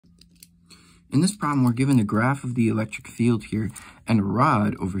In this problem, we're given a graph of the electric field here and a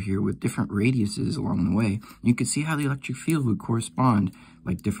rod over here with different radiuses along the way. You can see how the electric field would correspond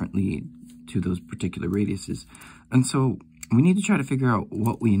like differently to those particular radiuses. And so we need to try to figure out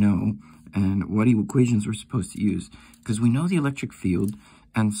what we know and what equations we're supposed to use, because we know the electric field,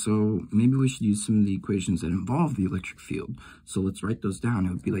 and so maybe we should use some of the equations that involve the electric field. So let's write those down. It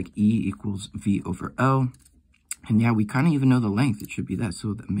would be like E equals V over L. And yeah, we kind of even know the length. It should be that.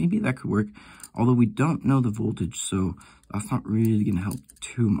 So maybe that could work, although we don't know the voltage, so that's not really going to help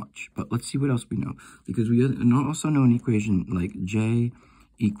too much. But let's see what else we know, because we also know an equation like J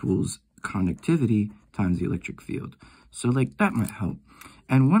equals conductivity times the electric field. So like that might help.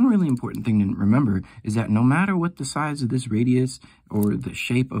 And one really important thing to remember is that no matter what the size of this radius or the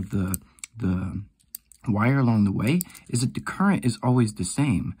shape of the wire along the way, is that the current is always the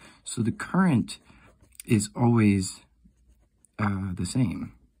same. So the current is always the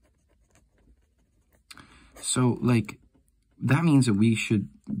same. So like that means that we should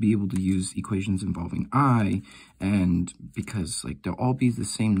be able to use equations involving I, and because like they'll all be the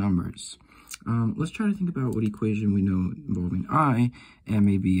same numbers. Let's try to think about what equation we know involving I, and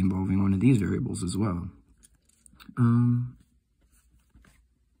maybe involving one of these variables as well.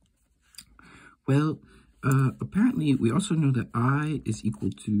 Apparently we also know that I is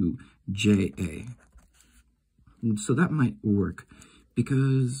equal to JA. So that might work,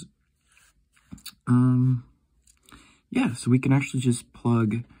 because, yeah, so we can actually just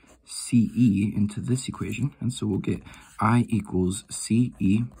plug CE into this equation, and so we'll get I equals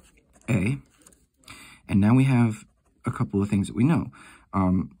CEA. And now we have a couple of things that we know.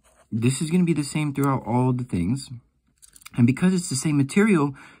 This is going to be the same throughout all the things. And because it's the same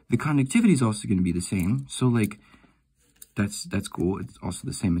material, the conductivity is also going to be the same. So, like, that's cool. It's also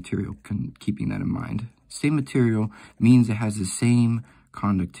the same material, keeping that in mind. Same material means it has the same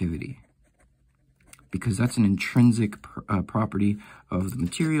conductivity, because that's an intrinsic property of the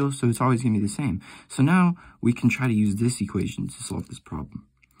material, so it's always going to be the same. So now we can try to use this equation to solve this problem.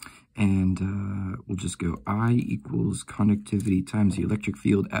 And we'll just go I equals conductivity times the electric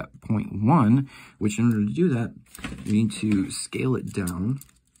field at point 1, which in order to do that, we need to scale it down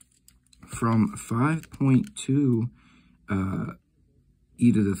from 5.2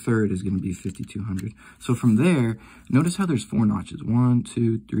 e to the third is going to be 5200. So from there, notice how there's 4 notches. 1,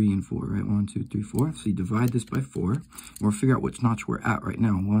 2, 3, and 4, right? 1, 2, 3, 4. So you divide this by 4. And we'll figure out which notch we're at right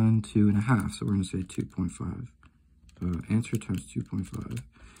now. 1, 2.5. So we're going to say 2.5. Answer times 2.5.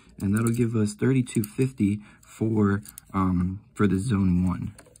 And that'll give us 3250 for the zone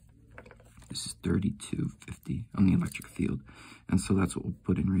 1. This is 3250 on the electric field. And so that's what we'll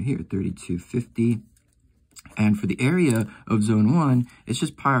put in right here, 3250. And for the area of zone 1, it's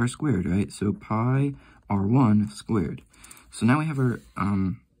just pi r squared, right? So pi r1 squared. So now we have our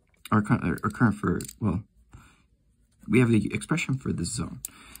current for, well, we have the expression for this zone.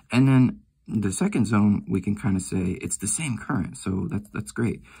 And then the second zone, we can kind of say it's the same current. So that's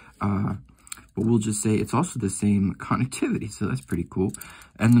great. But we'll just say it's also the same conductivity. So that's pretty cool.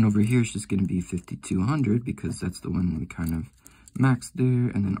 And then over here, it's just going to be 5200, because that's the one we kind of maxed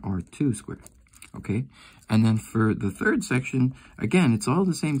there. And then R2 squared. Okay, and then for the third section, again, it's all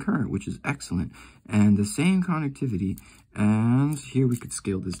the same current, which is excellent, and the same conductivity. And here we could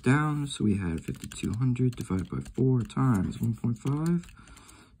scale this down. So we had 5200 divided by 4 times 1.5,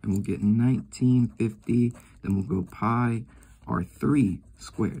 and we'll get 1950. Then we'll go pi r3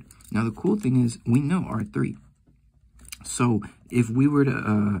 squared. Now the cool thing is we know r3. So if we were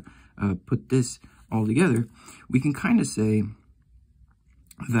to put this all together, we can kind of say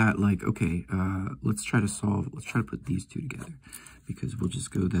that, like, okay, let's try to put these two together, because we'll just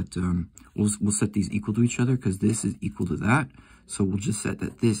go that, we'll set these equal to each other, because this is equal to that. So we'll just set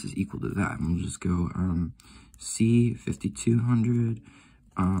that this is equal to that, and we'll just go, C 5200,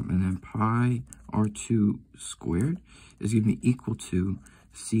 and then pi r2 squared is going to be equal to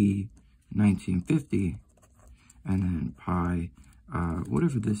C 1950, and then pi,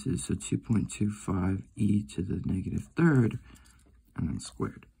 whatever this is, so 2.25 e to the negative third, and then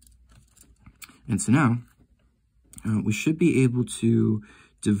squared. And so now we should be able to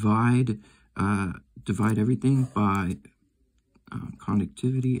divide everything by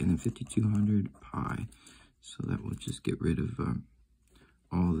conductivity, and then 5200 pi. So that will just get rid of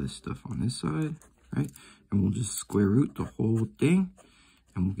all this stuff on this side, right? And we'll just square root the whole thing,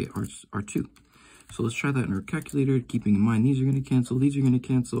 and we'll get R2. So let's try that in our calculator, keeping in mind these are going to cancel, these are going to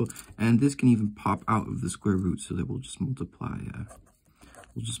cancel, and this can even pop out of the square root, so that we'll just multiply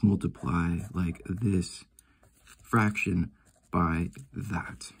like this fraction by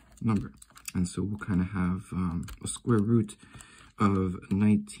that number. And so we'll kind of have a square root of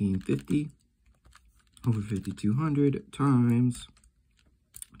 1950 over 5200 times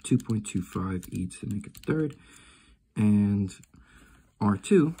 2.25 e to the negative third, and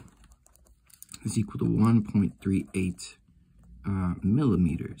R2 is equal to 1.38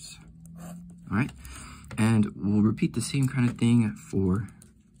 millimeters. All right, and we'll repeat the same kind of thing for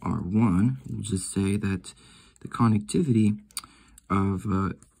R1. We'll just say that the conductivity of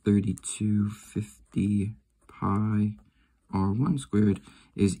 3250 pi R1 squared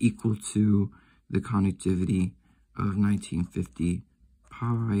is equal to the conductivity of 1950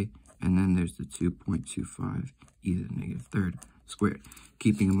 pi, and then there's the 2.25 e to the negative third squared.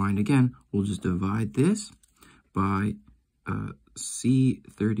 Keeping in mind, again, we'll just divide this by C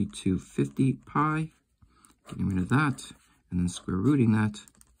 3250 pi, getting rid of that, and then square rooting that,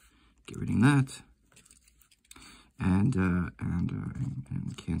 get rid of that, and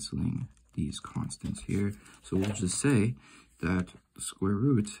canceling these constants here. So we'll just say that the square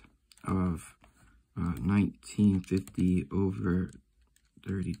root of 1950 over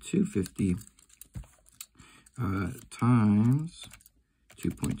 3250 times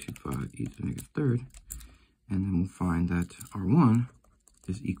 2.25 e to the negative third, and then we'll find that R1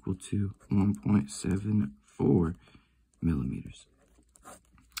 is equal to 1.74 millimeters.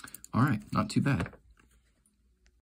 All right, not too bad.